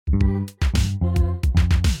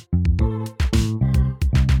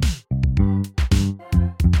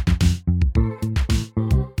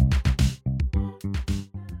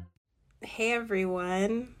Hey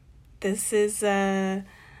everyone, this is our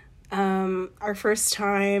first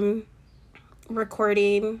time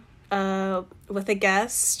recording with a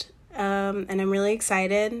guest, and I'm really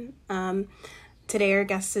excited. Today our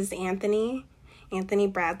guest is Anthony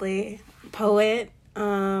Bradley, poet,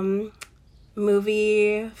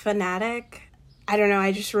 movie fanatic. I don't know,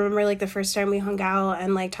 I just remember like the first time we hung out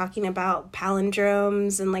and like talking about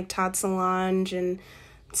palindromes and like Todd Solange and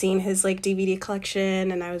seeing his like DVD collection,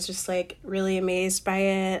 and I was just like really amazed by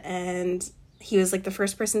it. And he was like the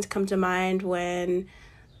first person to come to mind when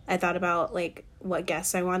I thought about like what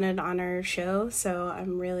guests I wanted on our show. So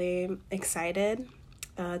I'm really excited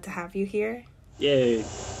to have you here. Yay,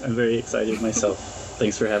 I'm very excited myself.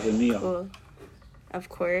 Thanks for having me on. Cool. Of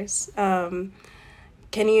course. Can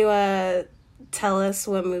you tell us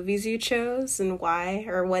what movies you chose and why,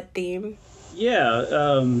 or what theme? Yeah,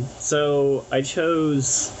 so I chose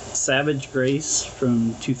Savage Grace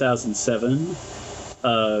from 2007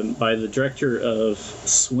 by the director of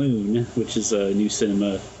Swoon, which is a new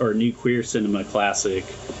queer cinema classic.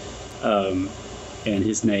 And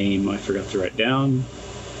his name I forgot to write down.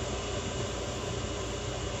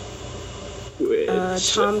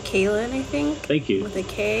 Tom Kalin, I think. Thank you. With a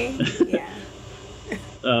K. Yeah.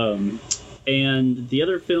 And the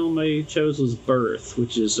other film I chose was Birth,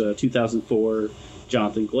 which is 2004,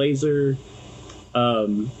 Jonathan Glazer.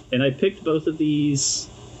 And I picked both of these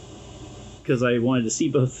because I wanted to see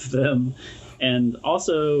both of them. And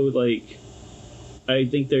also, like, I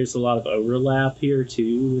think there's a lot of overlap here,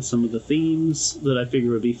 too, with some of the themes that I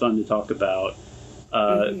figure would be fun to talk about.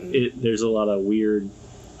 There's a lot of weird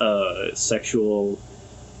sexual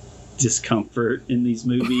discomfort in these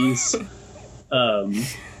movies.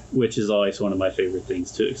 Which is always one of my favorite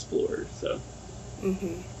things to explore. So,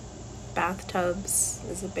 Bathtubs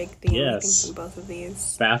is a big theme. Yes. I think in both of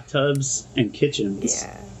these. Bathtubs and kitchens.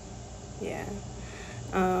 Yeah.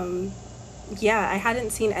 I hadn't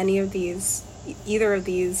seen either of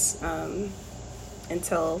these,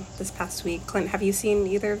 until this past week. Clint, have you seen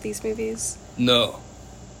either of these movies? No.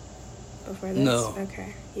 Before this? No.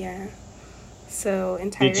 Okay, yeah. So,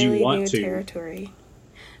 entirely Did you want new to? territory.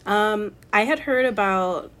 I had heard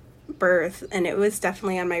about Birth, and it was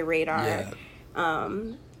definitely on my radar. Yeah.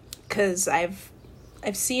 Because I've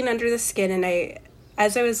seen Under the Skin, and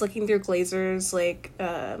as I was looking through Glazer's like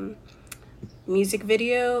music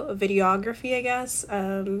videography, I guess,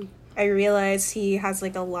 I realized he has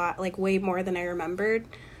like a lot, like way more than I remembered,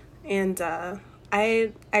 and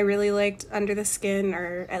I really liked Under the Skin,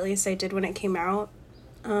 or at least I did when it came out.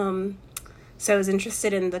 So I was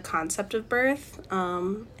interested in the concept of Birth,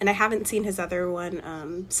 and I haven't seen his other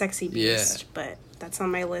one, Sexy Beast, but that's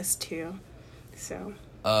on my list too. So,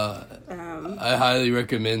 I highly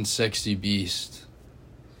recommend Sexy Beast.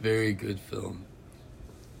 Very good film.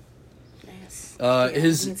 Nice.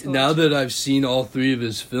 Now that I've seen all three of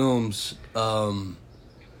his films,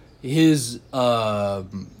 his output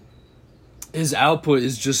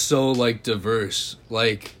is just so like diverse.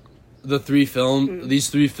 Like, these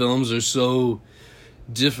three films are so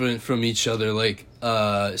different from each other. Like,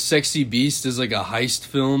 Sexy Beast is like a heist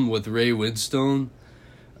film with Ray Winstone.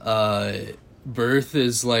 Birth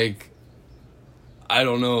is like, I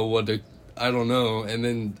don't know. And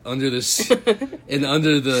then Under the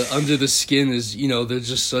Skin is, they're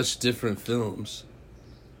just such different films.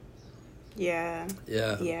 Yeah.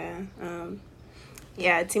 Yeah.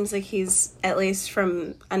 Yeah, it seems like he's, at least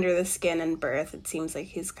from Under the Skin and Birth, it seems like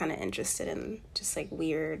he's kind of interested in just like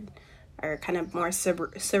weird or kind of more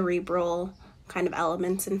cerebral kind of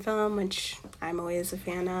elements in film, which I'm always a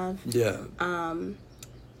fan of. Yeah.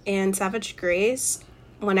 And Savage Grace,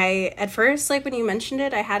 when you mentioned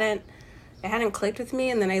it, it hadn't clicked with me,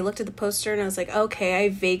 and then I looked at the poster and I was like, okay, I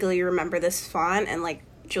vaguely remember this font and like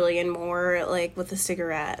Julianne Moore like with a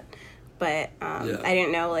cigarette. But I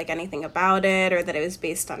didn't know like anything about it, or that it was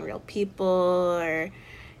based on real people or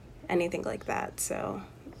anything like that. So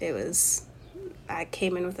I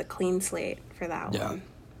came in with a clean slate for that one.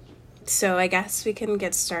 So I guess we can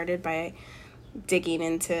get started by digging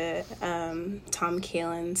into Tom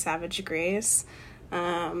Kalin, Savage Grace.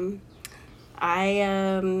 I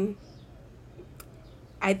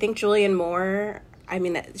think Julianne Moore, I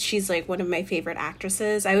mean, she's like one of my favorite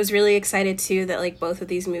actresses. I was really excited too that like both of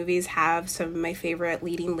these movies have some of my favorite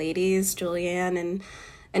leading ladies, Julianne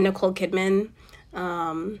and Nicole Kidman.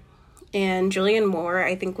 And Julianne Moore,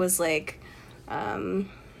 I think, was like the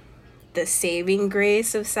saving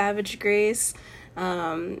grace of Savage Grace.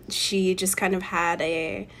 She just kind of had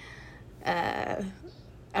a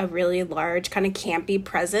really large kind of campy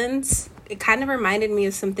presence. It kind of reminded me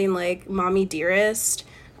of something like Mommy Dearest,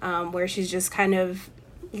 where she's just kind of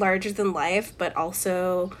larger than life, but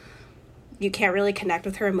also you can't really connect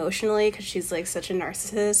with her emotionally because she's like such a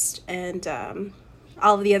narcissist. And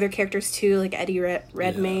all of the other characters too, like Eddie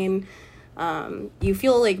Redmayne, you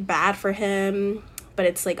feel like bad for him, but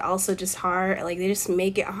it's like also just hard. Like they just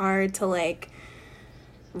make it hard to like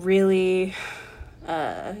really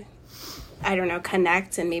I don't know,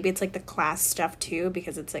 connect. And maybe it's like the class stuff too,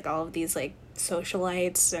 because it's like all of these like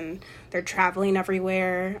socialites and they're traveling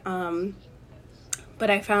everywhere. But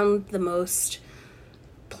I found the most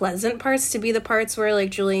pleasant parts to be the parts where like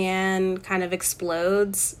Julianne kind of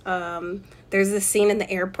explodes. There's this scene in the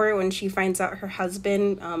airport when she finds out her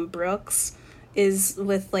husband, Brooks, is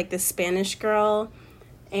with like this Spanish girl,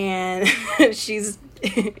 and she's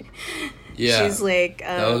she's like,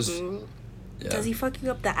 does he fuck you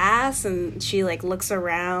up the ass? And she like looks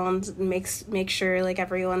around, makes sure like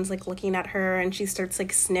everyone's like looking at her, and she starts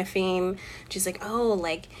like sniffing. She's like, oh,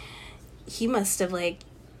 like he must have like,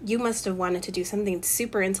 you must have wanted to do something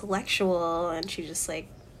super intellectual. And she just like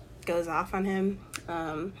goes off on him.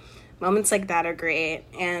 Moments like that are great.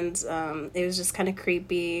 And it was just kind of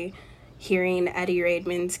creepy hearing Eddie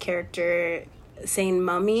Redmayne's character saying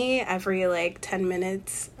mummy every like 10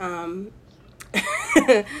 minutes. But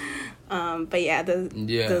yeah,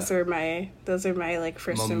 those are my like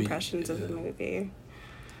first Mummy, impressions of the movie.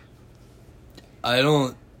 I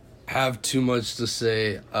don't have too much to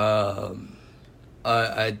say.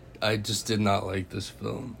 I just did not like this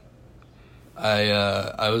film.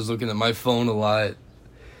 I was looking at my phone a lot,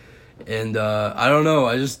 and I don't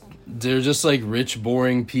know. They're just like rich,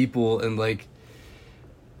 boring people, and like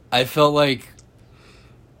I felt like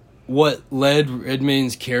what led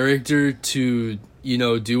Redmayne's character to, you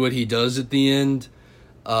know, do what he does at the end,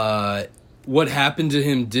 what happened to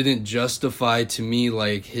him didn't justify to me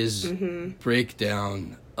like his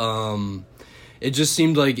breakdown. It just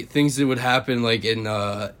seemed like things that would happen like in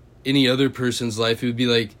any other person's life. It would be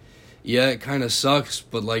like, yeah, it kind of sucks,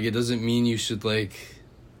 but like it doesn't mean you should like,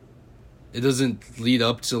 it doesn't lead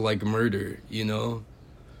up to like murder, you know.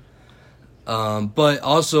 But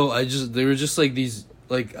also there were just like these,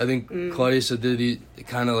 like I think Claudia said, they're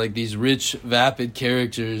kind of like these rich, vapid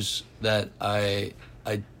characters that I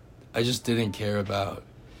just didn't care about.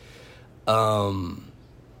 And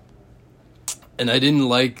I didn't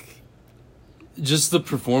like, just the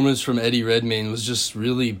performance from Eddie Redmayne was just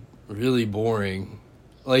really, really boring.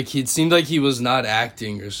 Like it seemed like he was not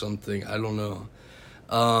acting or something. I don't know.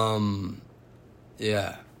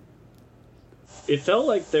 Yeah. It felt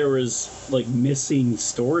like there was like missing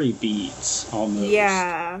story beats almost.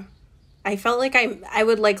 Yeah. I felt like I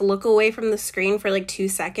would like look away from the screen for like 2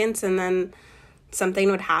 seconds and then something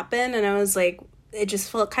would happen, and I was like, it just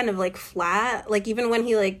felt kind of like flat. Like even when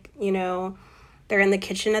he like, you know, they're in the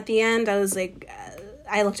kitchen at the end, I was like,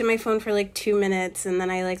 I looked at my phone for like 2 minutes, and then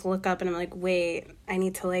I like look up and I'm like, wait, I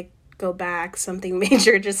need to like go back. Something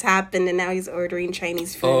major just happened, and now he's ordering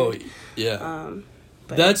Chinese food. Oh, yeah.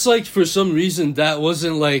 That's like, for some reason, that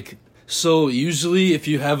wasn't like, so usually if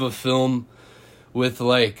you have a film with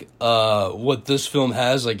like, what this film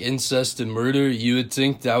has, like incest and murder, you would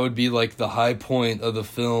think that would be like the high point of the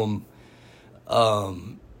film.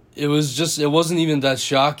 It wasn't even that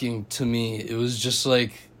shocking to me. It was just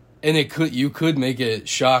like, and you could make it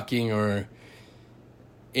shocking, or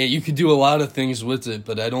you could do a lot of things with it,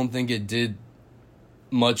 but I don't think it did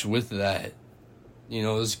much with that. You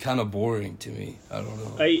know, it was kind of boring to me. I don't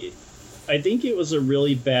know. I think it was a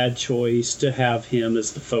really bad choice to have him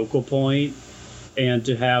as the focal point and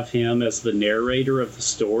to have him as the narrator of the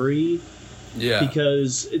story. Yeah.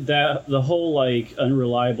 Because the whole like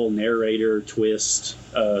unreliable narrator twist,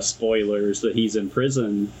 spoilers, that he's in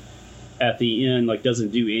prison at the end, like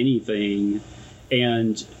doesn't do anything.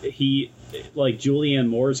 And he, like Julianne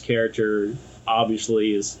Moore's character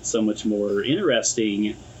obviously is so much more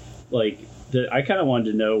interesting. Like I kind of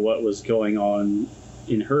wanted to know what was going on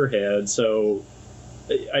in her head. So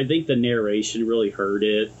I think the narration really hurt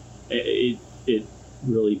it. It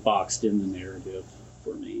really boxed in the narrative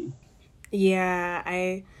for me. Yeah,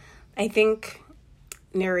 I think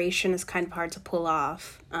narration is kind of hard to pull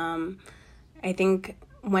off. I think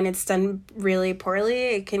when it's done really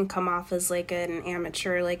poorly, it can come off as like an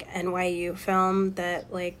amateur like NYU film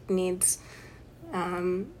that like needs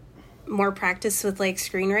more practice with like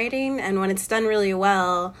screenwriting. And when it's done really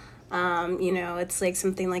well, you know, it's like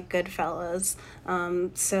something like Goodfellas.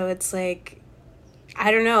 So it's like,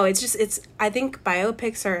 I don't know. I think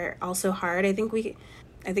biopics are also hard. I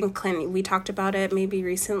think Clint, we talked about it maybe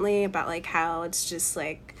recently about like how it's just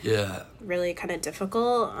like, yeah, really kind of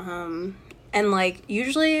difficult. And like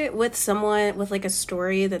usually with someone with like a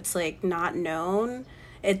story that's like not known,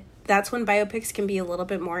 that's when biopics can be a little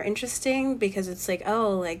bit more interesting, because it's like,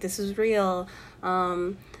 oh, like this is real,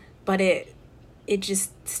 but it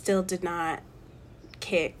just still did not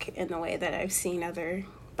kick in the way that I've seen other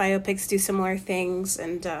biopics do similar things.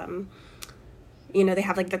 And you know, they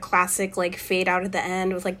have like the classic like fade out at the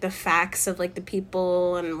end with like the facts of like the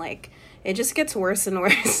people, and like it just gets worse and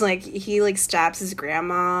worse. Like he like stabs his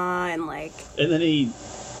grandma, and like, and then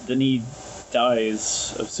he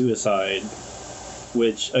dies of suicide,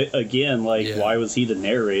 which again, like, why was he the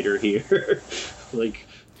narrator here? Like,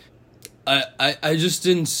 I just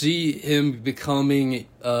didn't see him becoming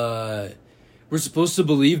we're supposed to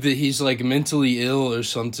believe that he's like mentally ill or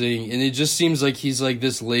something, and it just seems like he's like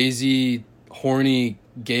this lazy, horny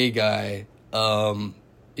gay guy.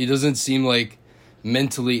 He doesn't seem like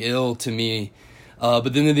mentally ill to me,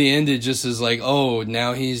 but then in the end it just is like, oh,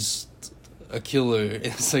 now he's a killer.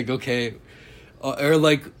 It's like, okay, or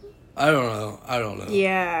like, I don't know.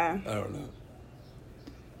 Yeah, I don't know.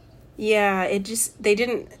 Yeah, it just, they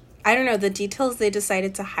didn't, I don't know, the details they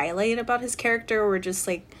decided to highlight about his character were just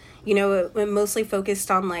like, you know, it mostly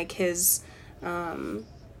focused on like his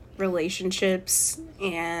relationships,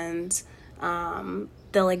 and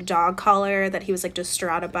the like dog collar that he was like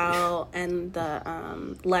distraught about, and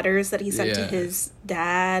the letters that he sent to his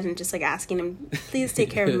dad, and just like asking him, please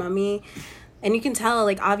take care of mommy. And you can tell,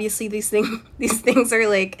 like, obviously these things are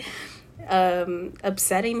like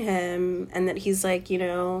upsetting him, and that he's like, you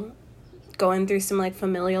know, going through some like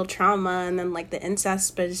familial trauma, and then like the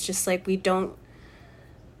incest. But it's just like,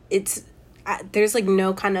 there's like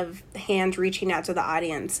no kind of hand reaching out to the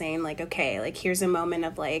audience saying like, okay, like here's a moment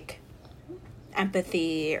of like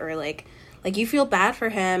empathy, or like you feel bad for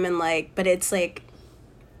him, and like, but it's like,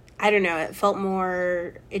 I don't know,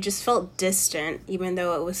 it just felt distant, even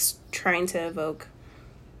though it was trying to evoke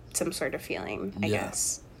some sort of feeling, I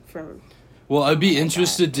guess. Well, I'd be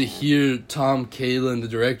interested to hear Tom Kalin, the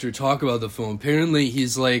director, talk about the film. Apparently,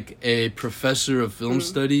 he's like a professor of film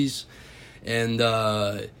studies, and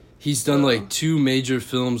he's done like 2 major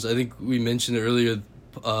films. I think we mentioned it earlier.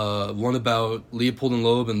 One about Leopold and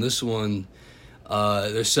Loeb, and this one,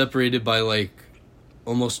 they're separated by like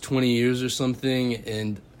almost 20 years or something.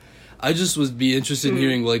 And I just would be interested in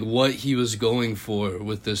hearing like what he was going for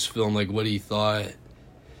with this film, like what he thought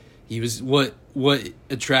he was, what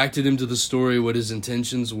attracted him to the story, what his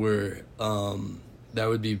intentions were. That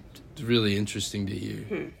would be really interesting to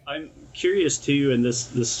hear. I'm curious too, and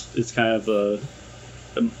this is kind of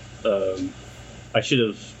I should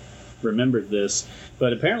have remembered this,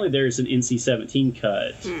 but apparently there's an NC-17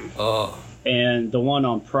 cut. Oh. And the one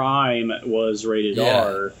on Prime was rated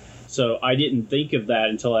R. So I didn't think of that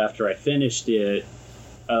until after I finished it.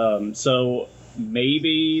 So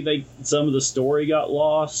maybe some of the story got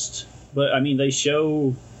lost, but I mean, they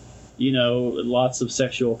show, you know, lots of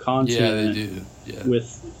sexual content. Yeah, they do. Yeah.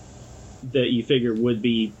 With that you figure would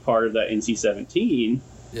be part of that NC-17.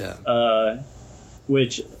 Yeah.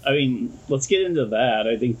 Which, I mean, let's get into that.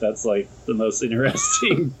 I think that's like the most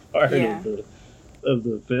interesting part of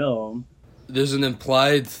the film. There's an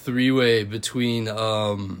implied 3-way between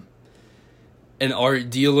an art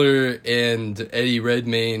dealer and Eddie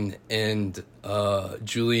Redmayne and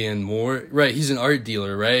Julianne Moore. Right, he's an art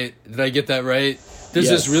dealer, right? Did I get that right? There's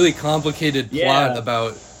this really complicated plot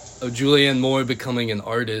about Julianne Moore becoming an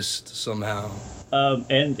artist somehow.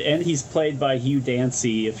 And he's played by Hugh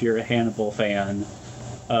Dancy, if you're a Hannibal fan.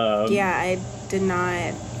 I did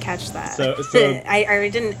not catch that. So I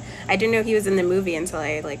didn't know he was in the movie until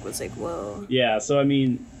I was like, whoa. Yeah, so I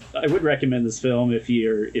mean, I would recommend this film if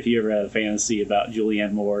you ever had a fantasy about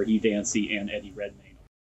Julianne Moore, Hugh Dancy, and Eddie Redmayne.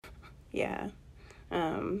 Yeah.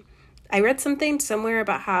 I read something somewhere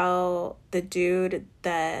about how the dude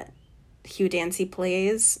that Hugh Dancy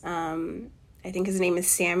plays, I think his name is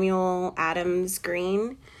Samuel Adams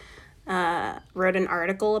Green, wrote an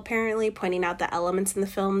article apparently pointing out the elements in the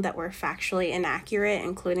film that were factually inaccurate,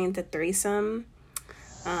 including the threesome.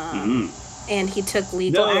 And he took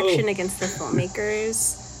legal action against the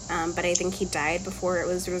filmmakers, but I think he died before it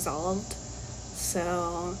was resolved.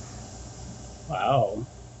 So... Wow.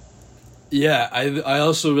 Yeah, I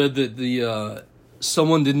also read that the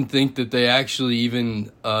someone didn't think that they actually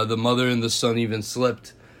even the mother and the son even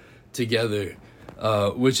slept together,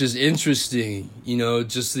 which is interesting. You know,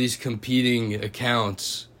 just these competing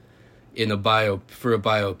accounts in a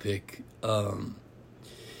biopic.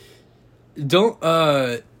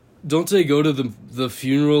 Don't they go to the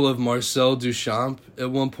funeral of Marcel Duchamp at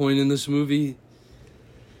one point in this movie?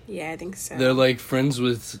 Yeah, I think so. They're like friends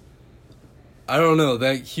with... I don't know,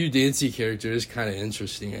 that Hugh Dancy character is kind of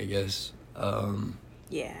interesting, I guess.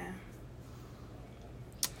 Yeah.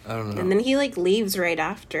 I don't know. And then he like leaves right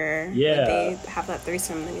after. Yeah. Like, they have that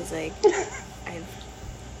threesome, and he's like,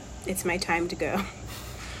 it's my time to go.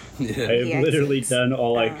 Yeah. I have literally exits. done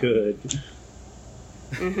all I could.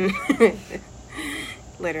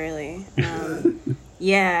 Literally.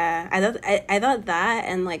 Yeah, I thought that,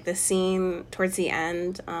 and like the scene towards the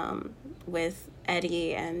end with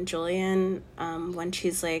Eddie and Julian, when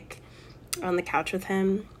she's like on the couch with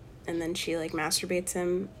him and then she like masturbates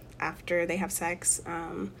him after they have sex,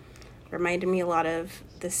 reminded me a lot of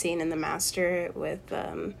the scene in The Master with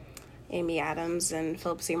Amy Adams and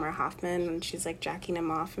Philip Seymour Hoffman when she's like jacking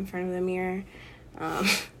him off in front of the mirror.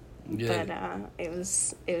 Yeah. But it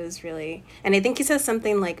was really, and I think he says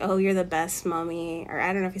something like, "Oh, you're the best, mommy," or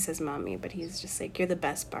I don't know if he says mommy, but he's just like, "You're the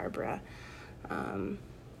best, Barbara." It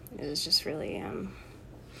was just really,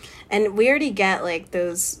 and we already get like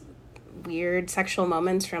those weird sexual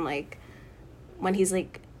moments from like when he's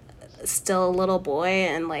like still a little boy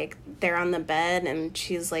and like they're on the bed and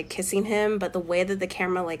she's like kissing him, but the way that the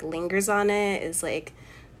camera like lingers on it is like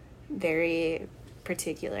very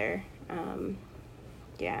particular.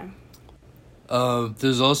 Yeah.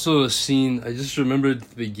 There's also a scene, I just remembered at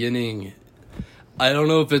the beginning. I don't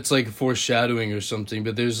know if it's like foreshadowing or something,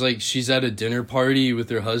 but there's like, she's at a dinner party with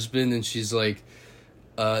her husband and she's like,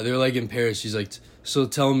 they're like in Paris. She's like, so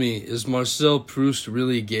tell me, is Marcel Proust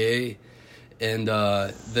really gay? And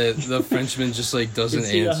the Frenchman just like doesn't Is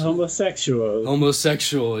he a answer. homosexual?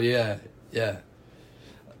 Homosexual, yeah.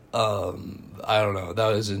 I don't know.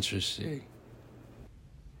 That was interesting.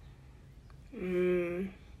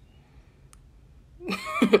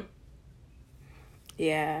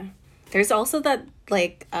 Yeah. There's also that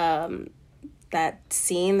like that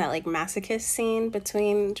scene, that like masochist scene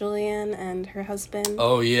between Julianne and her husband.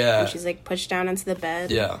 Oh yeah. And she's like pushed down into the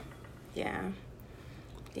bed. Yeah. Yeah.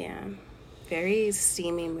 Very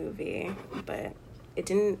steamy movie, but it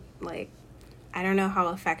didn't like, I don't know how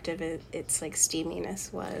effective its like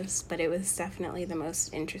steaminess was, but it was definitely the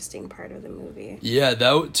most interesting part of the movie. Yeah,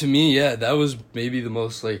 that to me, yeah, that was maybe the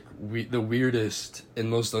most like the weirdest and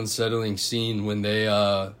most unsettling scene when they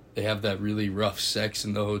have that really rough sex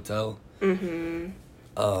in the hotel. Yeah.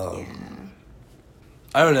 I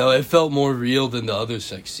don't know, it felt more real than the other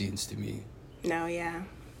sex scenes to me. No, yeah.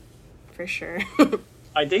 For sure.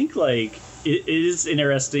 I think like it is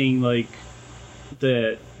interesting like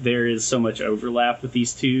that there is so much overlap with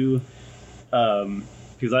these two,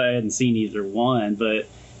 because I hadn't seen either one, but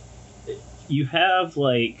you have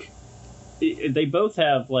like they both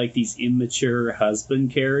have like these immature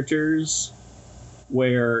husband characters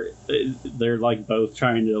where they're like both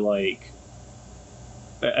trying to like,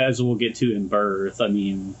 as we'll get to in Birth, I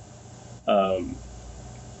mean,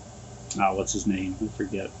 what's his name? I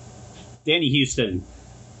forget. Danny Houston.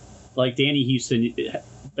 Like Danny Houston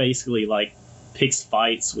basically like picks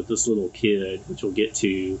fights with this little kid, which we'll get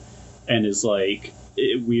to, and is like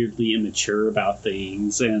weirdly immature about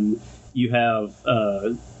things. And you have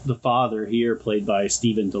the father here, played by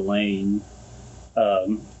Stephen Delane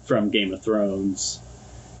from Game of Thrones,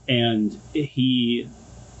 and he's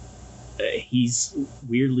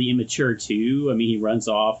weirdly immature too. I mean, he runs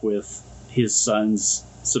off with his son's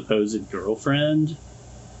supposed girlfriend.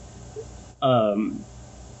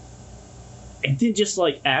 And then just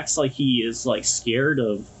like acts like he is like scared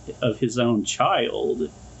of his own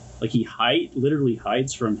child, like he literally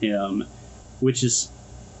hides from him, which is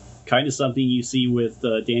kind of something you see with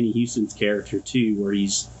Danny Houston's character too, where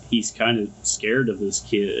he's kind of scared of this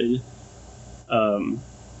kid.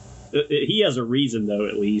 He has a reason though,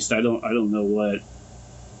 at least. I don't know what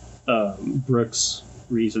Brooke's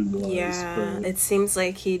reason was. Yeah, but it seems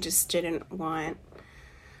like he just didn't want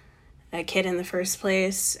a kid in the first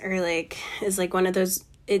place, or like is like one of those,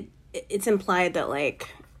 it's implied that like,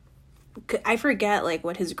 I forget like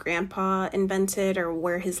what his grandpa invented or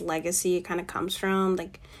where his legacy kind of comes from.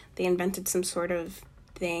 Like they invented some sort of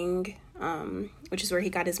thing, which is where he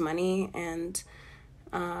got his money, and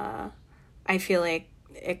I feel like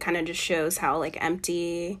it kind of just shows how like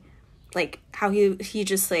empty, like how he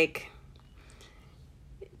just like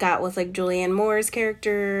got with like Julianne Moore's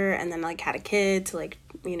character and then like had a kid to like,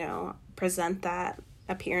 you know, present that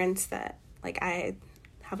appearance that like I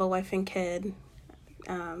have a wife and kid,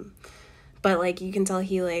 but like you can tell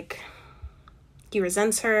he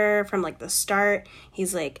resents her from like the start.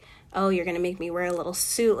 He's like, oh, you're gonna make me wear a little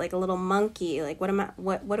suit like a little monkey, like what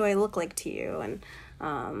do I look like to you? And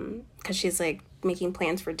because she's like making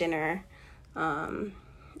plans for dinner, and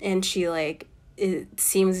she like, it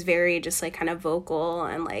seems very just like kind of vocal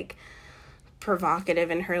and like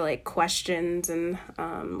provocative in her like questions, and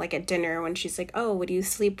like at dinner when she's like, oh, would you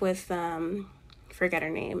sleep with forget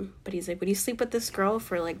her name, but he's like, would you sleep with this girl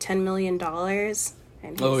for like $10 million? And he's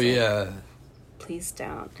Oh like, yeah, please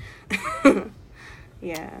don't.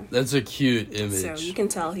 Yeah. that's a cute image. So you can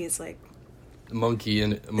tell he's like, monkey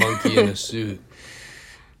in a suit.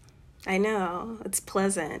 I know, it's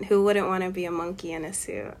pleasant. Who wouldn't want to be a monkey in a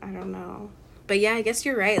suit? I don't know. But yeah, I guess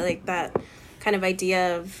you're right. Like that kind of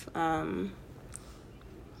idea of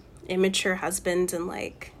immature husbands and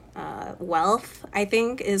like wealth, I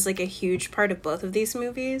think, is like a huge part of both of these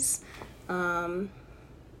movies. Yeah.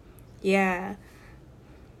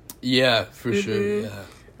 Yeah, for sure.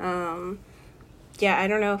 Yeah. Yeah, I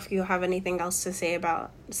don't know if you have anything else to say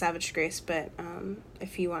about Savage Grace, but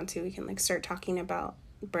if you want to, we can like start talking about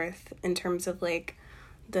Birth in terms of like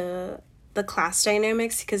the class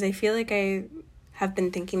dynamics, because I feel like I have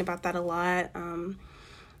been thinking about that a lot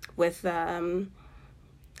with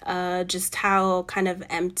just how kind of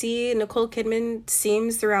empty Nicole Kidman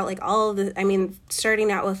seems throughout like all of the, I mean,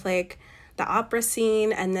 starting out with like the opera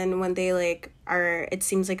scene, and then when they like are, it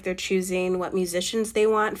seems like they're choosing what musicians they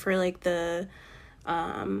want for like the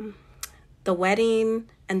wedding,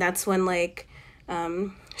 and that's when like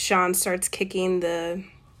Sean starts kicking the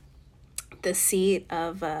seat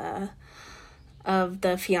of the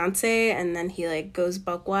fiance, and then he like goes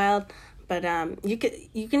buck wild. But you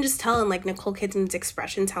can just tell in like Nicole Kidman's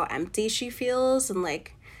expressions how empty she feels, and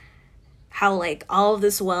like how like all of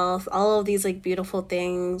this wealth, all of these like beautiful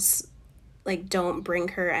things like don't bring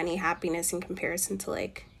her any happiness in comparison to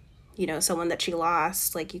like, you know, someone that she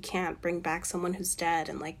lost. Like you can't bring back someone who's dead,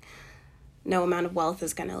 and like no amount of wealth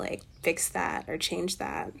is gonna like fix that or change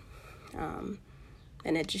that.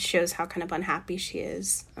 And it just shows how kind of unhappy she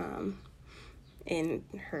is in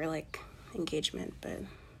her like engagement. But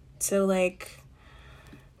so like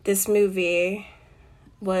this movie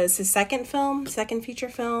was his second feature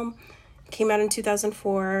film, came out in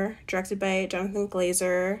 2004, directed by Jonathan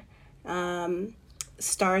Glazer,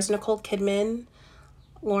 stars Nicole Kidman,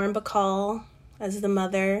 Lauren Bacall as the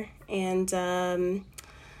mother, and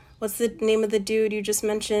what's the name of the dude you just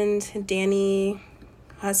mentioned? Danny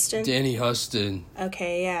Huston.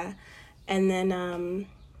 Okay, yeah. And then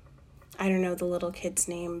I don't know the little kid's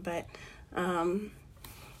name, but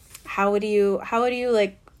how would you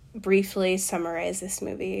like briefly summarize this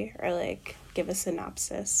movie, or like give a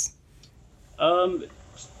synopsis?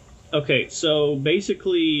 Okay, so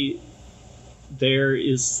basically there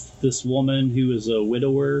is this woman who is a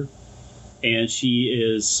widower, and she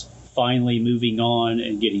is finally moving on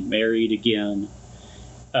and getting married again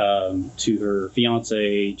to her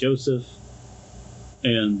fiance Joseph,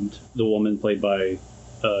 and the woman played by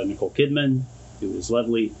Nicole Kidman, who is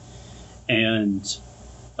lovely. And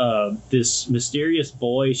this mysterious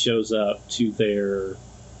boy shows up to their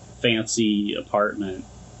fancy apartment,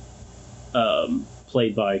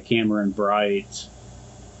 played by Cameron Bright,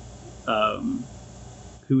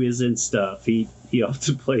 who is in stuff. He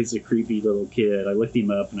often plays a creepy little kid. I looked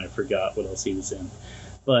him up and I forgot what else he was in.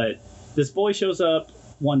 But this boy shows up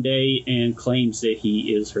one day and claims that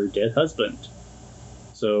he is her dead husband.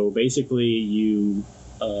 So basically you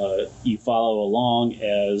follow along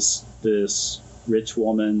as this rich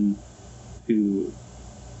woman who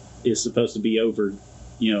is supposed to be over,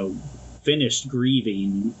 finished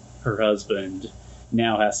grieving her husband,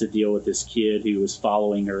 now has to deal with this kid who is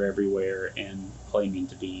following her everywhere and claiming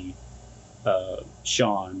to be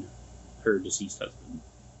Sean, her deceased husband.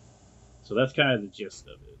 So that's kind of the gist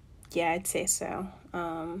of it. Yeah, I'd say so.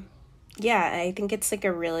 Yeah, I think it's like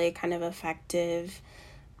a really kind of effective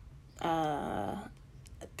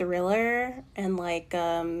thriller, and like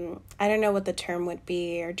I don't know what the term would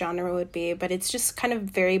be or genre would be, but it's just kind of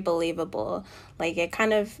very believable. Like it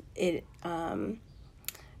crosses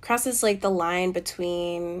like the line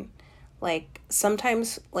between like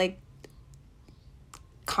sometimes like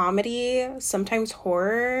comedy, sometimes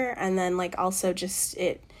horror, and then like also just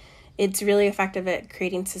it's really effective at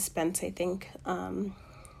creating suspense, I think, and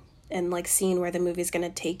like seeing where the movie's gonna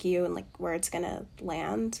take you and like where it's gonna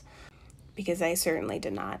land, because I certainly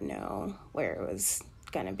did not know where it was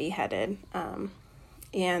gonna be headed.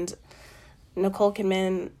 And Nicole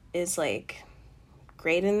Kidman is like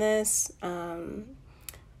great in this.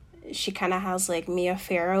 She kind of has like Mia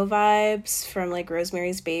Farrow vibes from like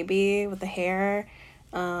Rosemary's Baby with the hair.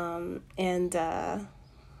 Yeah,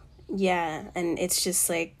 and it's just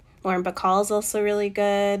like Lauren Bacall is also really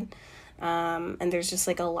good. And there's just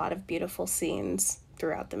like a lot of beautiful scenes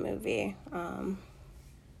throughout the movie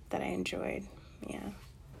that I enjoyed. Yeah.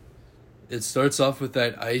 It starts off with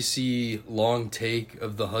that icy long take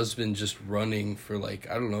of the husband just running for like,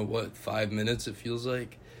 I don't know, 5 minutes it feels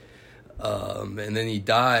like. And then he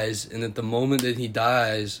dies, and at the moment that he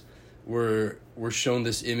dies, we're shown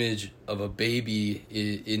this image of a baby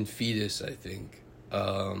in fetus, I think,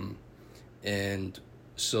 and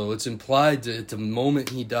so it's implied that at the moment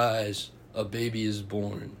he dies, a baby is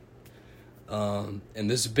born, and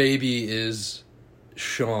this baby is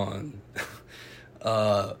Sean.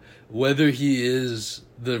 Whether he is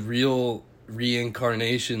the real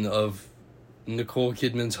reincarnation of Nicole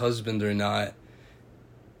Kidman's husband or not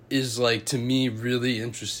is, like, to me, really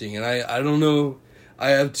interesting. And I don't know, I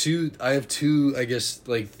have two I guess,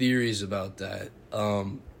 like, theories about that.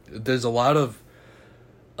 There's a lot of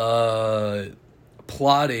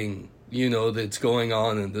plotting, that's going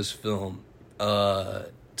on in this film, to,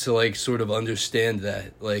 like, sort of understand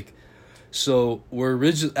that. Like, so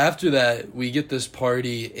after that, we get this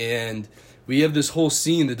party, and we have this whole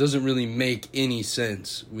scene that doesn't really make any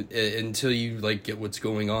sense until you, like, get what's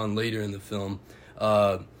going on later in the film.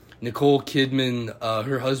 Nicole Kidman,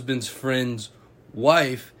 her husband's friend's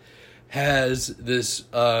wife, has this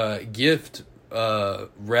gift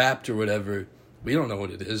wrapped or whatever. We don't know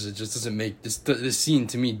what it is. It just doesn't make this scene,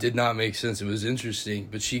 to me, did not make sense. It was interesting,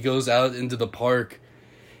 but she goes out into the park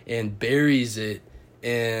and buries it,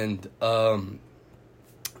 and the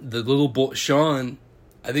little boy Sean,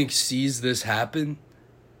 I think, sees this happen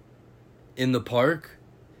in the park,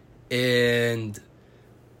 and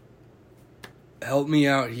help me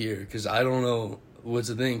out here because I don't know what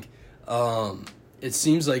to think. It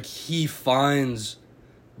seems like he finds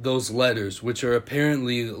those letters, which are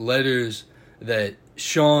apparently letters that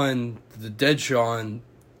Sean, the dead Sean,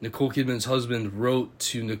 Nicole Kidman's husband, wrote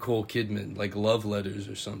to Nicole Kidman, like love letters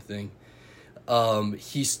or something.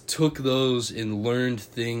 He took those and learned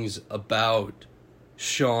things about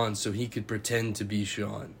Sean so he could pretend to be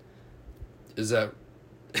Sean. Is that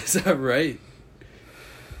right?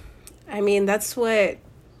 I mean, that's what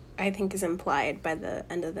I think is implied by the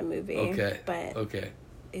end of the movie. Okay. But okay.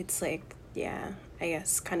 It's like, yeah, I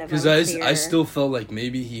guess kind of because I still felt like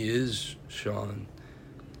maybe he is Sean.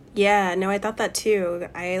 Yeah, no, I thought that too.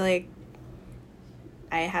 I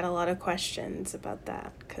had a lot of questions about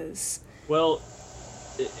that because... Well,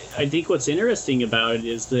 I think what's interesting about it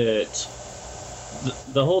is that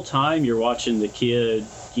the whole time you're watching the kid,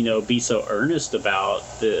 be so earnest about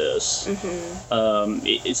this. Mm-hmm.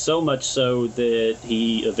 It's so much so that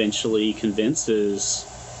he eventually convinces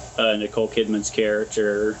Nicole Kidman's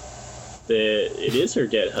character that it is her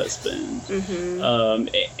dead husband. Mm-hmm.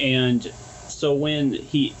 And so when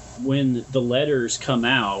the letters come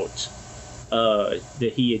out,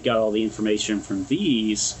 that he had got all the information from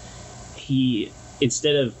these, he,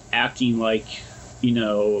 instead of acting like,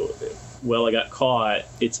 well, I got caught,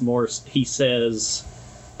 it's more, he says,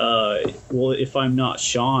 well, if I'm not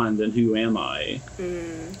Sean, then who am I?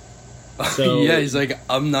 Mm. So yeah, he's like,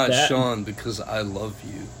 I'm not Sean because I love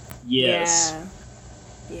you. Yes.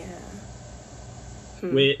 Yeah.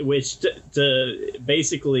 Which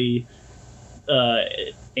basically,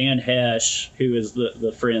 Anne Hesh, who is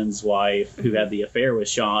the friend's wife who had the affair with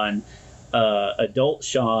Sean, adult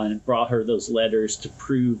Sean brought her those letters to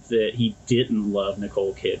prove that he didn't love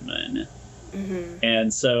Nicole Kidman. Mm-hmm.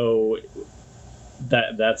 And so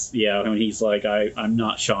that's when he's like, I'm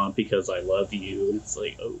not Sean because I love you. It's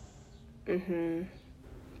like, oh. Mm-hmm.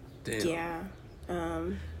 Damn. Yeah.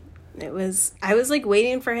 I was like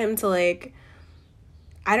waiting for him to, like,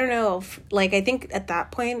 I don't know, I think at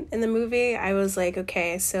that point in the movie, I was like,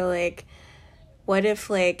 okay, so, like, what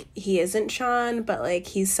if, like, he isn't Sean, but, like,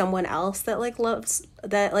 he's someone else that, like, loves,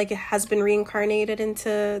 that, like, has been reincarnated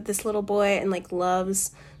into this little boy and, like,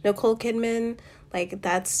 loves Nicole Kidman? Like,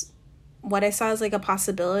 that's what I saw as, like, a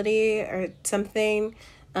possibility or something.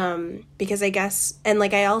 Because I guess, and,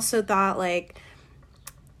 like, I also thought,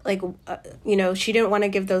 she didn't want to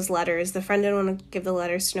give those letters. The friend didn't want to give the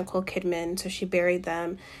letters to Nicole Kidman, so she buried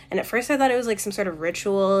them. And at first I thought it was, like, some sort of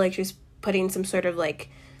ritual, like, she was putting some sort of, like,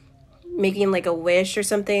 making, like, a wish or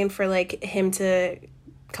something for, like, him to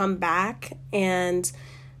come back. And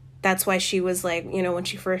that's why she was, like, when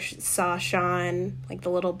she first saw Sean, like, the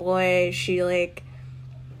little boy, she, like,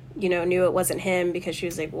 knew it wasn't him because she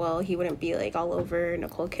was like, well, he wouldn't be, like, all over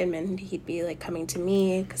Nicole Kidman. He'd be, like, coming to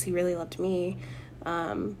me because he really loved me.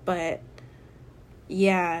 But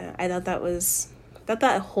yeah, I thought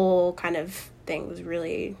that whole kind of thing was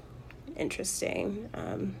really interesting,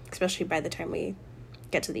 especially by the time we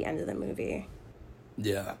get to the end of the movie.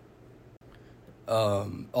 Yeah.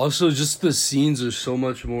 Also, just the scenes are so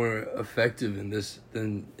much more effective in this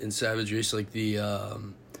than in Savage Race. Like, the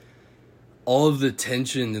all of the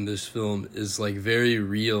tension in this film is, like, very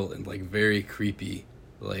real and, like, very creepy.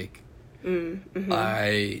 Like,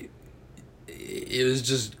 mm-hmm. It was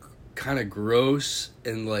just kind of gross,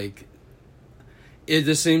 and, like, at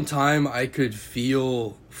the same time, I could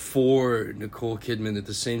feel for Nicole Kidman. At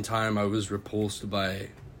the same time, I was repulsed by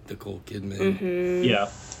Nicole Kidman. Mm-hmm. Yeah.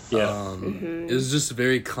 It was just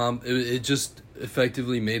very it just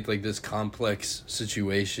effectively made like this complex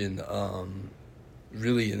situation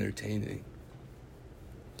really entertaining.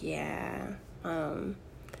 Yeah.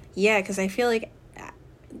 Yeah, because I feel like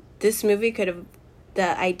this movie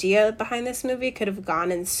the idea behind this movie could have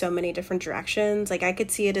gone in so many different directions. Like, I could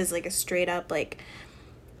see it as like a straight up like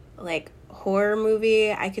horror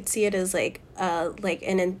movie. I could see it as like a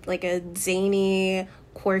zany,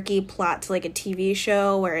 quirky plot to like a TV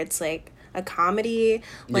show where it's like a comedy.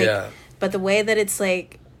 Like, yeah. But the way that it's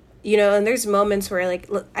like, you know, and there's moments where like,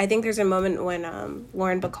 I think there's a moment when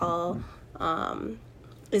Lauren Bacall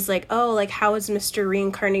is like, oh, like, how is Mr.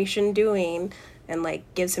 Reincarnation doing? And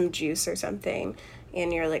like gives him juice or something.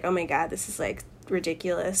 And you're like, oh my God, this is like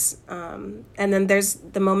ridiculous. And then there's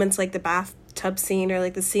the moments like the bathtub scene or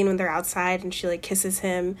like the scene when they're outside and she like kisses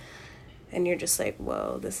him. And you're just like,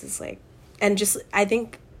 whoa, this is like, and just, I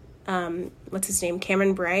think, what's his name?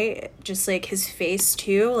 Cameron Bright, just like his face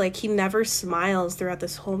too. Like, he never smiles throughout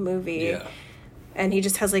this whole movie. Yeah. And he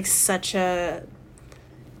just has like such a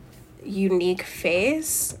unique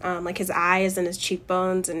face. Like, his eyes and his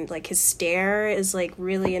cheekbones and like his stare is like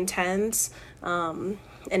really intense. And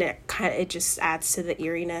it just adds to the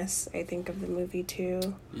eeriness, I think, of the movie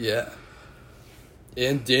too. Yeah.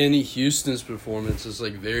 And Danny Houston's performance is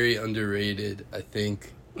like very underrated, I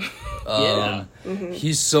think. Yeah.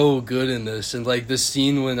 He's so good in this. And like the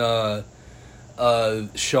scene when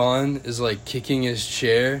Sean is like kicking his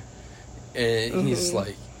chair and he's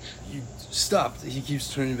like, you stop. He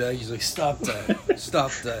keeps turning back. He's like, stop that.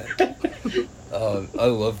 Stop that. I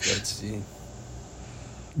love that scene.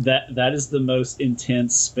 That is the most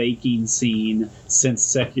intense spanking scene since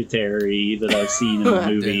Secretary that I've seen in a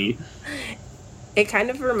movie. It kind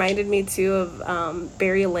of reminded me too of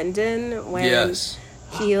Barry Lyndon when Yes.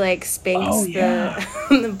 he like spanks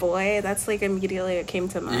the boy. That's like immediately it came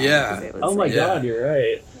to mind. Yeah. 'Cause it was, Oh my like, God, you're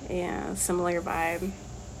right. yeah, similar vibe.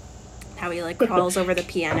 How he like crawls over the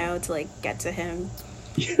piano to like get to him.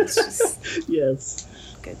 It's just Yes.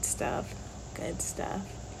 good stuff. Good stuff.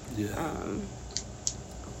 Yeah.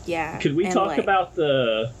 Yeah. Could we and, talk like, about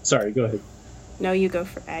the... Sorry, go ahead. No, you go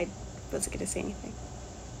for. I wasn't gonna say anything.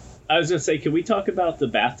 I was going to say, could we talk about the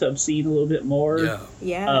bathtub scene a little bit more? Yeah.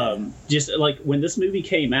 Yeah. Just like when this movie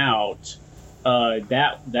came out,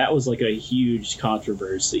 that was like a huge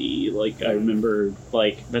controversy. Like, I remember,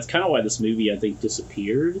 like, that's kind of why this movie, I think,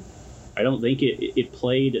 disappeared. I don't think it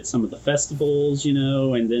played at some of the festivals, you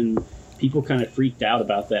know, and then people kind of freaked out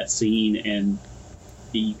about that scene, and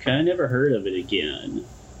you kind of never heard of it again.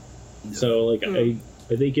 Yeah. So, like, I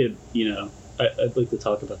think it, you know, I'd like to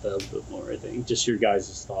talk about that a little bit more, I think. Just your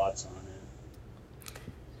guys' thoughts on it.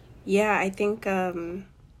 Yeah, I think when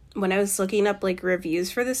I was looking up like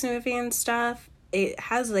reviews for this movie and stuff, it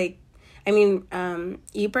has like, I mean,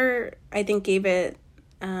 Ebert I think gave it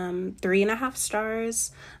 3.5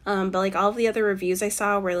 stars, but like all of the other reviews I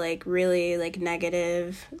saw were like really like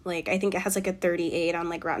negative. Like, I think it has like a 38 on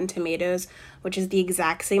like Rotten Tomatoes, which is the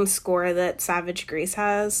exact same score that Savage Grace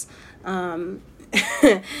has.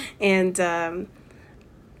 And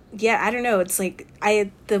yeah, I don't know, it's like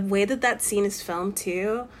the way that scene is filmed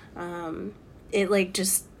too, it like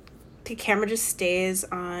just, the camera just stays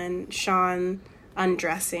on Sean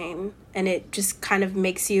undressing and it just kind of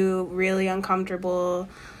makes you really uncomfortable.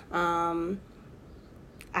 I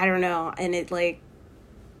don't know, and it like,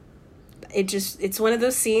 it's one of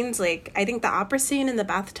those scenes, like, I think the opera scene and the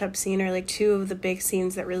bathtub scene are like two of the big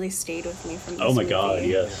scenes that really stayed with me from this Oh my movie. God,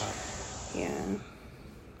 yes.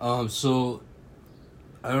 Yeah. So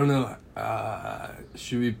I don't know.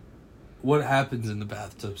 What happens in the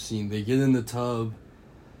bathtub scene? They get in the tub,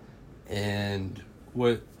 and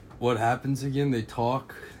what happens again? They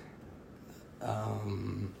talk.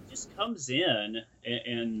 Just comes in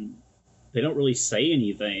and they don't really say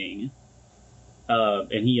anything.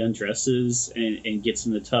 And he undresses and gets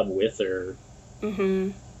in the tub with her.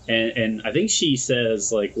 Mm-hmm. And I think she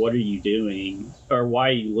says, like, what are you doing? Or why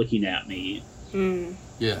are you looking at me? Mm.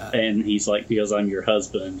 Yeah. And he's like, because I'm your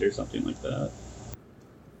husband, or something like that.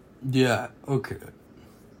 Yeah, okay.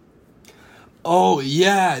 Oh,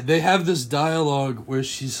 yeah, they have this dialogue where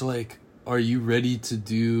she's like, are you ready to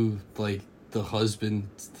do, like, the husband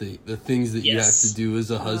thing, the things that you have to do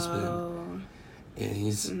as a husband? Oh.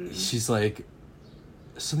 And she's like,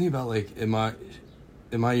 something about, like, am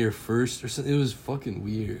I your first, or something? It was fucking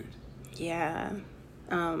weird. Yeah.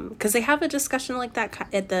 Because they have a discussion like that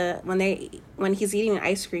at when he's eating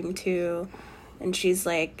ice cream too, and she's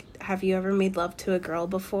like, have you ever made love to a girl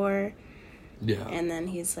before? Yeah. And then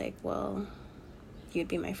he's like, well, you'd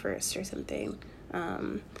be my first or something.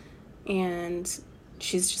 And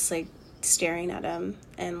she's just like staring at him,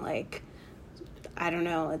 and like, I don't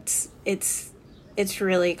know, it's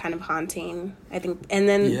really kind of haunting, I think. And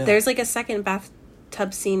then there's like a second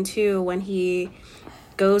bathtub scene too, when he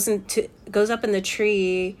goes up in the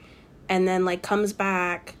tree and then like comes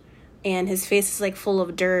back and his face is like full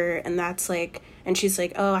of dirt, and that's like, and she's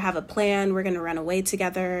like, oh, I have a plan, we're gonna run away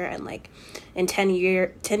together, and like in 10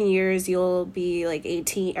 years you'll be like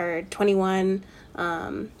 18 or 21,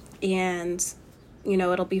 and you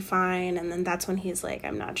know, it'll be fine. And then that's when he's like,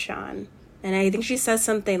 I'm not Sean. And I think she says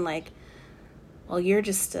something like, well, you're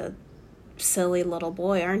just a silly little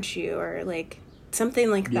boy, aren't you? Or like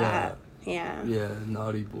something like that. Yeah. Yeah,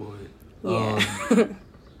 naughty boy. Yeah.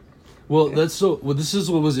 Well, this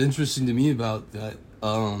is what was interesting to me about that.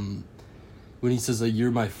 When he says like,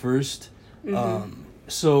 you're my first.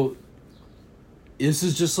 So this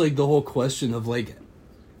is just like the whole question of like,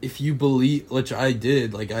 if you believe, which I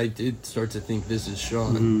did start to think this is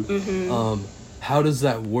Sean. How does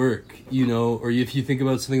that work, you know? Or if you think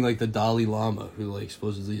about something like the Dalai Lama, who like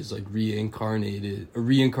supposedly is like a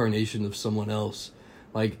reincarnation of someone else,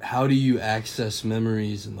 like how do you access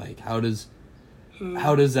memories, and like how does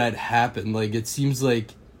that happen? Like it seems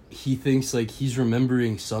like he thinks like he's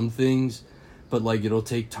remembering some things, but like it'll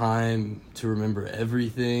take time to remember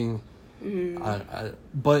everything.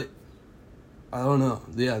 But I don't know.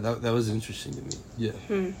 Yeah, that was interesting to me. Yeah.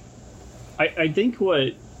 I think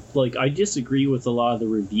I disagree with a lot of the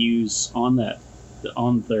reviews on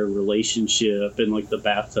their relationship and like the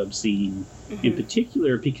bathtub scene in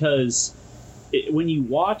particular, because when you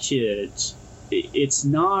watch it, it's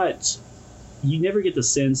not, you never get the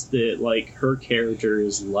sense that like her character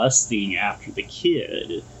is lusting after the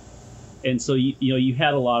kid. And so you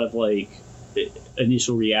had a lot of like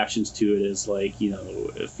initial reactions to it as like, you know,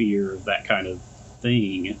 fear of that kind of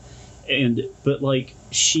thing. But like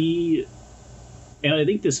and I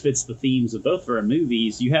think this fits the themes of both of our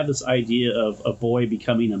movies. You have this idea of a boy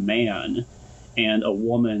becoming a man and a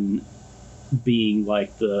woman being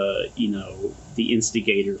like the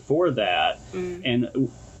instigator for that. And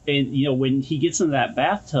you know, when he gets in that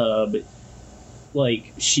bathtub,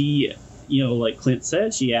 like she, you know, like Clint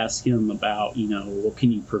said, she asked him about, you know, well,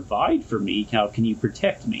 can you provide for me? How can you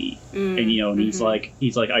protect me? And, you know, and he's like,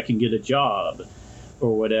 I can get a job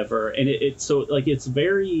or whatever. And it's so like,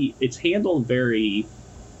 it's handled very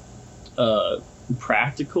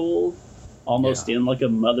practical, almost in like a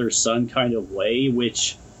mother-son kind of way,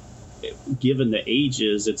 which given the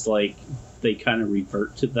ages, it's like they kind of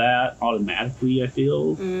revert to that automatically, I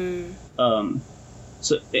feel.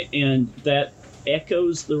 So, and that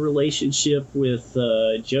echoes the relationship with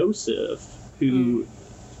Joseph, who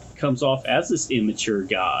comes off as this immature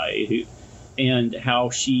guy and how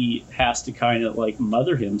she has to kind of like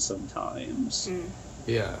mother him sometimes.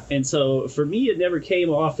 Yeah. And so for me, it never came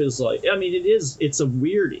off as like, I mean, it's a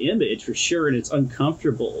weird image for sure, and it's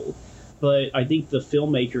uncomfortable, but I think the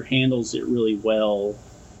filmmaker handles it really well,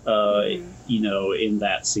 you know, in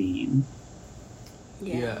that scene.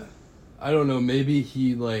 Yeah. I don't know, maybe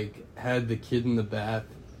he like had the kid in the bath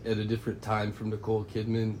at a different time from Nicole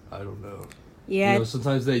Kidman. I don't know. Yeah. You know,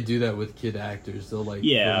 sometimes they do that with kid actors. They'll like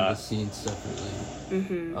film the scenes separately.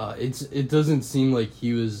 It doesn't seem like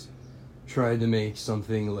he was trying to make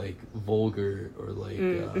something like vulgar or like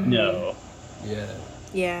no.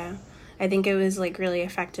 Yeah. I think it was like really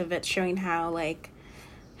effective at showing how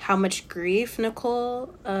much grief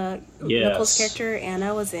Nicole's character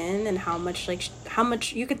Anna was in, and how much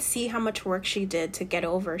you could see how much work she did to get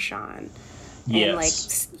over Sean. And like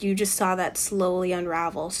you just saw that slowly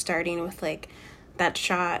unravel, starting with like that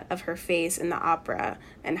shot of her face in the opera,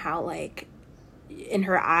 and how like in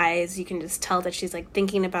her eyes you can just tell that she's like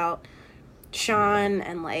thinking about Sean,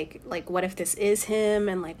 and like what if this is him,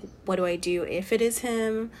 and like what do I do if it is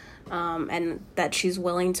him, and that she's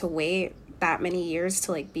willing to wait that many years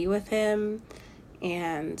to like be with him.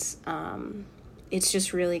 And it's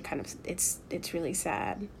just really kind of it's really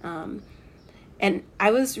sad. And I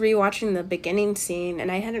was rewatching the beginning scene,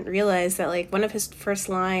 and I hadn't realized that like one of his first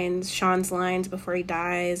lines, Sean's lines before he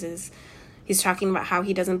dies, is he's talking about how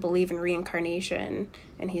he doesn't believe in reincarnation,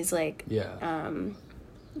 and he's like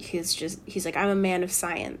he's like, I'm a man of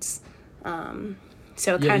science.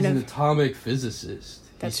 So he's kind of an atomic physicist.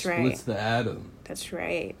 That's he right. Splits the atom. That's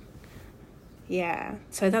right. Yeah.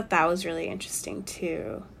 So I thought that was really interesting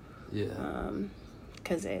too. Yeah.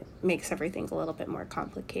 Because it makes everything a little bit more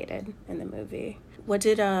complicated in the movie. What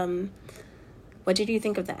did you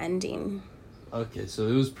think of the ending? Okay, so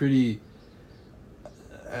it was pretty.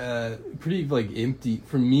 pretty like empty.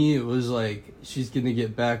 For me, it was like she's gonna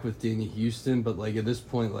get back with Danny Houston, but like at this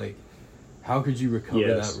point, like how could you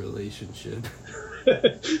recover that relationship?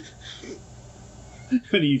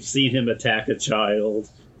 When you've seen him attack a child.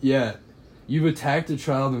 Yeah, you've attacked a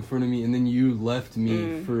child in front of me, and then you left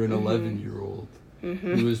me for an 11-year-old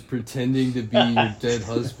who was pretending to be your dead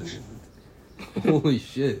husband. Holy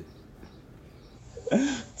shit.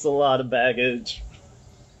 It's a lot of baggage.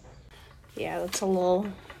 Yeah, that's a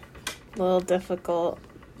little difficult.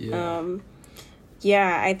 Yeah.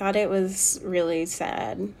 Yeah, I thought it was really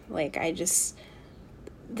sad. Like,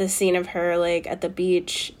 the scene of her, like, at the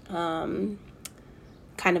beach,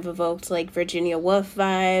 kind of evoked, like, Virginia Woolf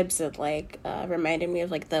vibes. It, like, reminded me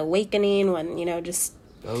of, like, The Awakening when, you know, just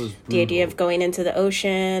That was the idea of going into the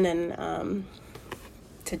ocean and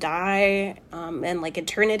to die, and, like,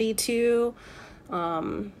 eternity, too.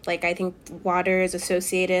 Like, I think water is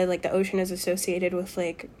associated, like, the ocean is associated with,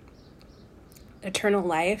 like, eternal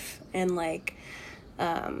life, and, like,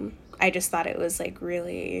 I just thought it was, like,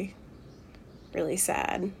 really, really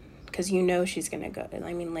sad, because you know she's gonna go.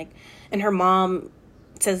 I mean, like, and her mom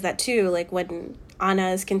says that, too, like, when Anna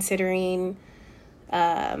is considering,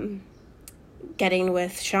 getting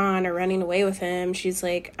with Sean or running away with him, she's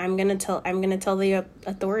like, I'm gonna tell the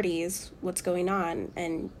authorities what's going on,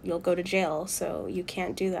 and you'll go to jail, so you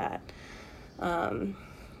can't do that.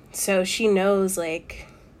 So she knows, like,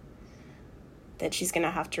 that she's gonna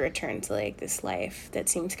have to return to, like, this life that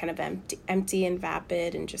seems kind of empty and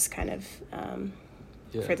vapid, and just kind of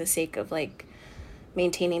for the sake of, like,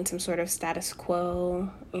 maintaining some sort of status quo.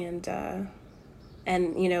 And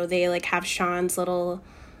you know, they, like, have Sean's little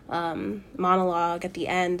monologue at the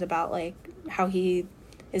end about, like, how he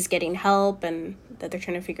is getting help, and that they're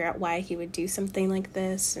trying to figure out why he would do something like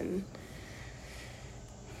this. And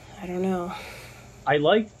I don't know. I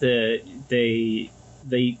like that they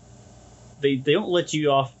don't let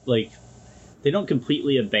you off, like, they don't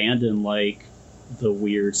completely abandon, like, the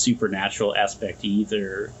weird supernatural aspect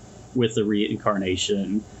either with the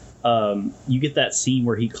reincarnation. You get that scene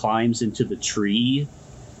where he climbs into the tree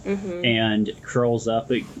and curls up,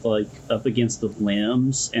 like, up against the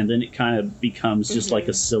limbs, and then it kind of becomes just like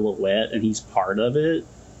a silhouette, and he's part of it.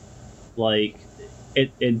 Like,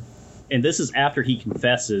 and this is after he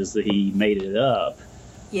confesses that he made it up.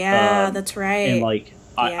 Yeah, that's right. And, like,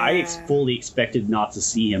 I fully expected not to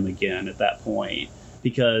see him again at that point,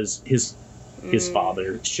 because his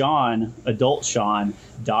father, Sean, adult Sean,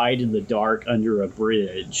 died in the dark under a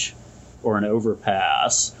bridge or an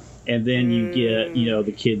overpass. And then you get, you know,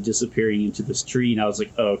 the kid disappearing into this tree, and I was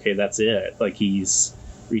like, oh, okay, that's it. Like, he's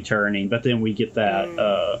returning. But then we get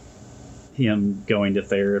that him going to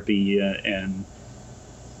therapy and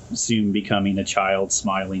soon becoming a child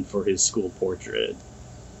smiling for his school portrait.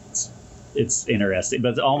 It's interesting,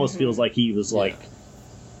 but it almost feels like he was, like,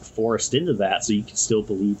 forced into that, so you can still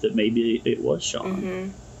believe that maybe it was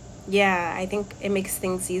Sean. Yeah, I think it makes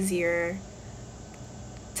things easier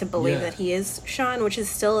to believe that he is Sean, which is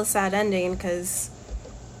still a sad ending, because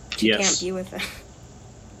she can't be with him.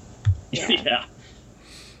 Yeah.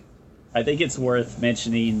 I think it's worth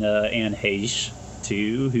mentioning Anne Heche,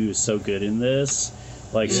 too, who's so good in this.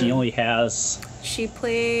 Like, she only has... She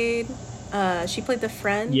played the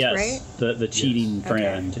friend, right? the cheating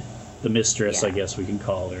friend. Okay. The mistress, I guess we can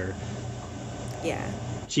call her. Yeah.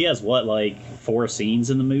 She has, like 4 scenes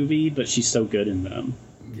in the movie, but she's so good in them.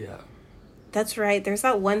 Yeah. That's right. There's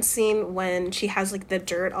that one scene when she has, like, the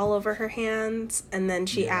dirt all over her hands, and then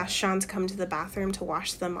she asks Sean to come to the bathroom to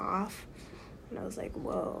wash them off. And I was like,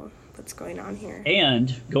 whoa, what's going on here?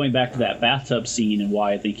 And going back to that bathtub scene and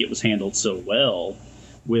why I think it was handled so well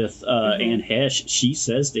with Anne Heche, she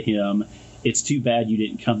says to him, it's too bad you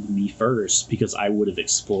didn't come to me first, because I would have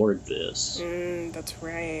explored this. That's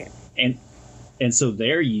right. And so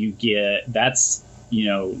there you get, that's, you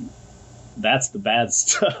know, that's the bad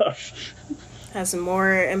stuff. Has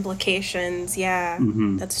more implications. Yeah,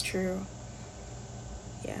 that's true.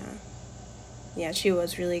 Yeah, she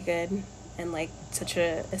was really good, and, like, such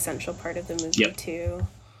a essential part of the movie too.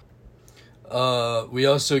 We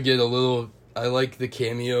also get a little. I like the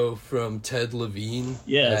cameo from Ted Levine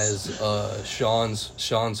as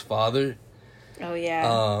Sean's father. Oh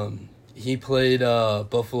yeah. He played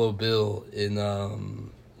Buffalo Bill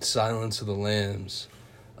in Silence of the Lambs.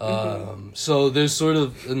 So there's sort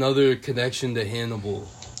of another connection to Hannibal.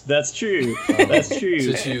 That's true. That's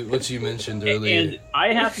true. What you mentioned earlier. And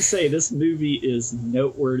I have to say, this movie is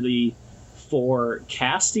noteworthy for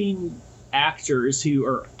casting actors who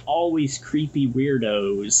are always creepy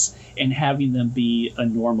weirdos and having them be a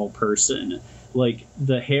normal person. like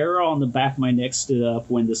the hair on the back of my neck stood up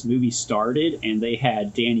when this movie started, and they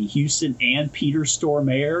had Danny Houston and Peter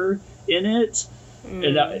Stormare in it.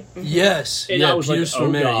 And I, yes, and yeah, I was Peter like,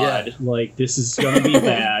 Stormare, oh god, yeah. like this is gonna be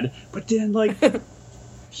bad. But then like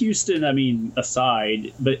Houston, I mean,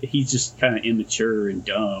 aside, but he's just kind of immature and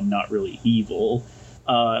dumb, not really evil.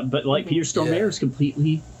 But like Peter Stormare Yeah. is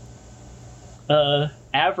completely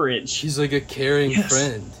average. He's like a caring Yes.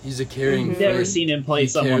 friend. He's a caring friend. Never seen him play He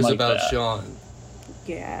someone cares like about that. Sean.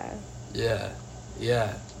 Yeah. Yeah,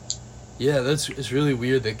 yeah, yeah. It's really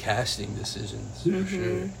weird, the casting decisions for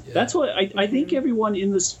sure. Yeah. That's what I think everyone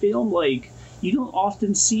in this film, like, you don't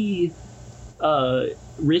often see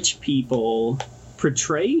rich people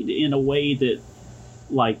portrayed in a way that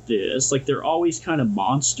like this. Like, they're always kind of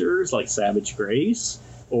monsters, like Savage Grace,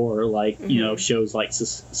 or like you know, shows like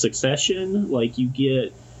Succession. Like, you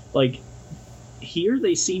get like here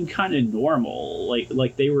they seem kind of normal.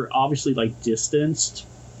 Like they were obviously like distanced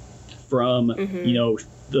from you know,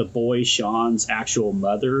 the boy Sean's actual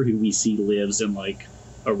mother, who we see lives in like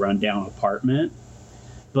a rundown apartment.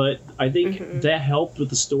 But I think that helped with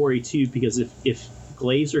the story too, because if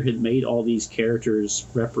Glazer had made all these characters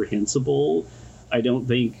reprehensible, I don't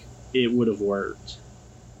think it would have worked.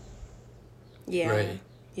 Yeah. Right.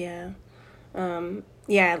 Yeah.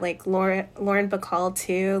 Yeah, like Lauren Bacall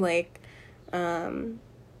too, like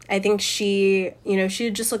I think she, you know, she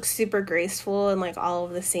just looks super graceful in like all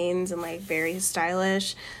of the scenes and like very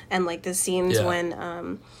stylish. And like the scenes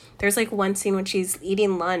when there's like one scene when she's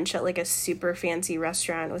eating lunch at like a super fancy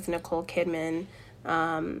restaurant with Nicole Kidman,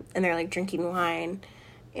 and they're like drinking wine,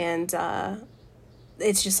 and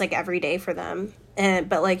it's just like every day for them.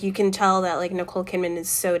 But like you can tell that like Nicole Kidman is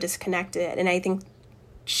so disconnected, and I think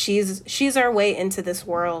she's our way into this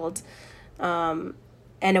world,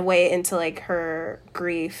 and a way into like her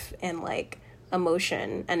grief and like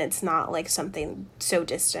emotion, and it's not like something so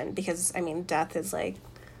distant, because I mean death is like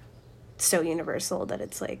so universal that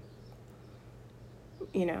it's like,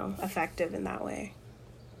 you know, effective in that way.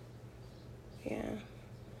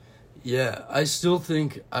 Yeah, I still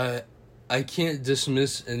think I can't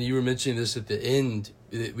dismiss, and you were mentioning this at the end,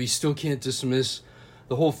 we still can't dismiss.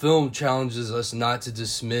 The whole film challenges us not to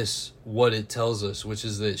dismiss what it tells us, which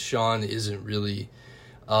is that Sean isn't really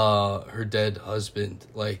her dead husband.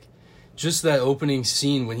 Like, just that opening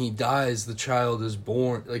scene when he dies, the child is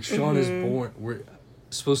born. Like, Sean is born. We're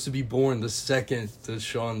supposed to be born the second that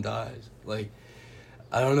Sean dies. Like,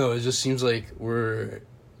 I don't know. It just seems like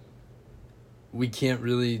we can't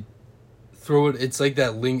really throw it. It's like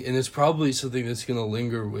that and it's probably something that's gonna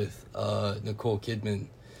linger with Nicole Kidman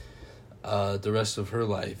the rest of her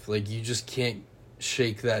life. Like, you just can't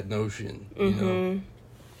shake that notion, you know?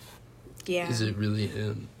 Yeah. Is it really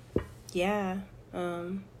him? Yeah.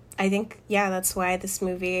 I think, that's why this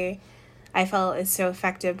movie, I felt, is so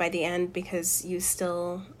effective by the end, because you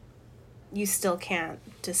still can't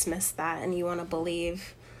dismiss that, and you want to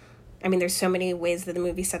believe. I mean, there's so many ways that the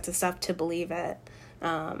movie sets us up to believe it,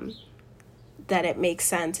 that it makes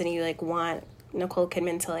sense, and you like want Nicole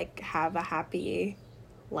Kidman to like have a happy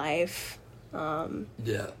life.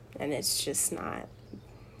 Yeah. And it's just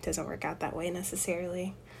doesn't work out that way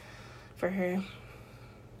necessarily for her.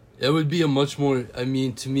 It would be to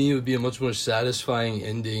me, it would be a much more satisfying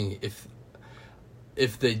ending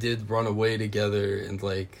if they did run away together, and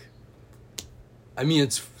like, I mean,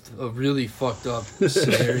 it's a really fucked up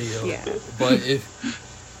scenario. Yeah.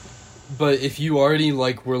 But if you already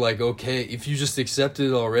like were like, okay, if you just accepted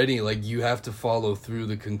it already, like, you have to follow through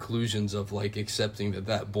the conclusions of like accepting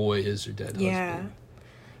that boy is her dead husband.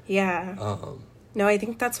 Yeah. No, I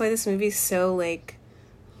think that's why this movie's so like,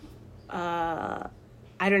 I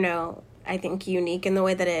don't know, I think unique in the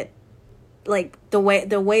way that it, like, the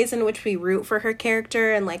ways in which we root for her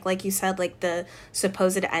character, and like you said, like the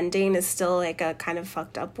supposed ending is still like a kind of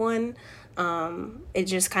fucked up one. It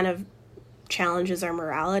just kind of challenges our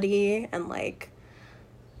morality and like,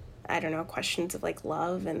 I don't know, questions of like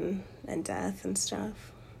love and death and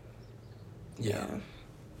stuff. Yeah.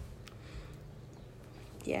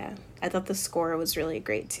 I thought the score was really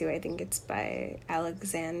great too. I think it's by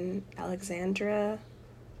Alexandra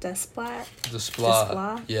Desplat.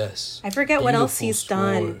 Desplat. Yes. I forget what else Beautiful he's score.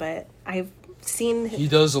 done, but I've seen. He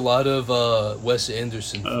does a lot of Wes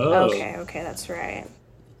Anderson films. Oh. Okay, that's right.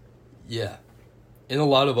 Yeah. In a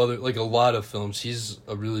lot of films. He's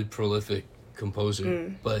a really prolific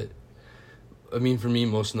composer. But, I mean, for me,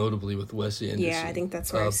 most notably with Wes Anderson. Yeah, I think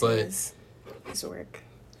that's where I've seen his work.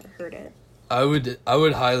 I heard it. I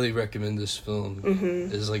would highly recommend this film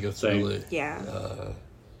as like a thriller. Yeah.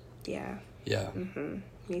 Yeah. Yeah.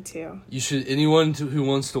 Me too. You should, anyone who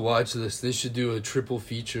wants to watch this, they should do a triple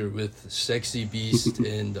feature with Sexy Beast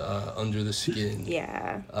and Under the Skin.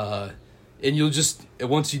 Yeah. And you'll just,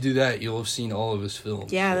 once you do that, you'll have seen all of his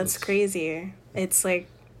films. Yeah, so that's crazy. It's like,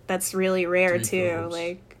 that's really rare 3 too. films.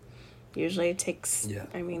 Like, usually it takes,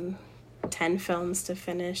 10 films to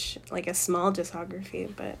finish like a small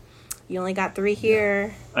discography, but you only got 3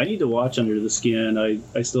 here. I need to watch Under the Skin.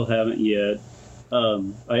 I still haven't yet.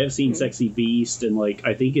 I have seen Sexy Beast, and like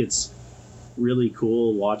I think it's really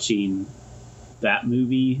cool watching that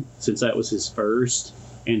movie since that was his first,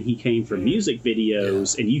 and he came from music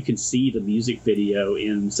videos, and you can see the music video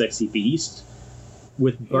in Sexy Beast.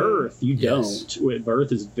 With Birth, you don't. With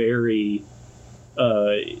Birth is very,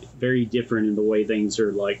 very different in the way things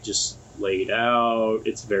are like just laid out.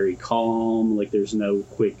 It's very calm. Like there's no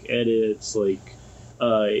quick edits. Like.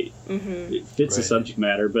 It fits the subject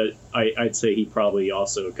matter, but I'd say he probably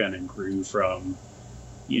also kind of grew from,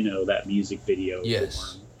 that music video.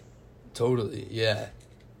 Yes, totally. Yeah.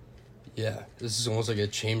 This is almost like a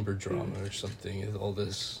chamber drama or something. With all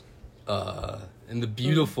this, and the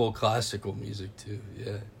beautiful classical music too.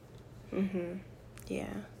 Yeah.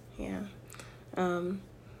 Yeah.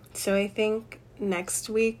 So I think next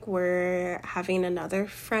week we're having another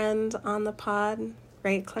friend on the pod,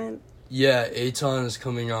 right, Clint? Yeah, Eitan is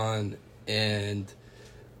coming on, and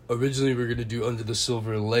originally we were going to do Under the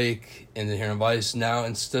Silver Lake and Inherent Vice. Now,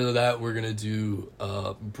 instead of that, we're going to do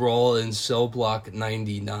Brawl in Cell Block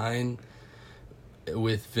 99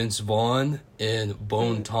 with Vince Vaughn and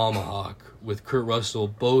Bone Tomahawk with Kurt Russell,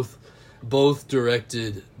 both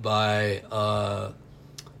directed by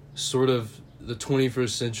sort of the 21st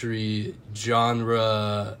century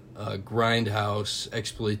genre grindhouse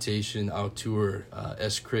exploitation auteur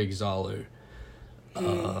S. Craig Zahler.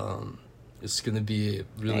 It's gonna be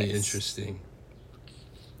really interesting.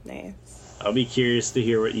 Nice. I'll be curious to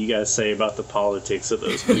hear what you guys say about the politics of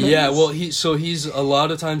those movies. Yeah, well, he's a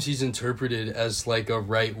lot of times he's interpreted as like a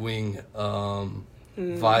right wing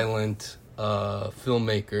violent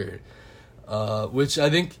filmmaker, which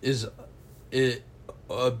I think is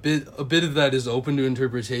a bit of that is open to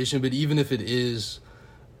interpretation, but even if it is,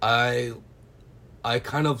 I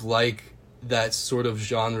kind of like that sort of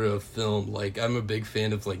genre of film. Like I'm a big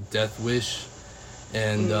fan of like Death Wish,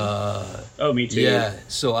 and me too. Yeah,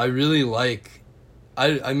 so I really like.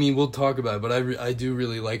 I mean, we'll talk about it, but I do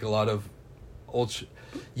really like a lot of ultra.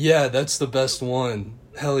 Yeah, that's the best one.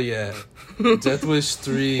 Hell yeah, Death Wish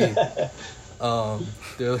 3.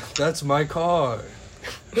 That's my car.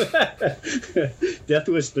 Death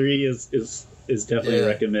Wish 3 is definitely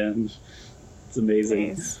recommend. It's amazing.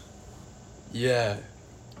 Nice. Yeah,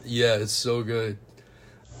 it's so good.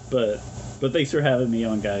 But thanks for having me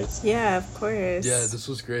on, guys. Yeah, of course. Yeah, this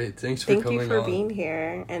was great. Thank you for coming on. Thank you for being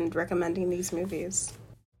here and recommending these movies.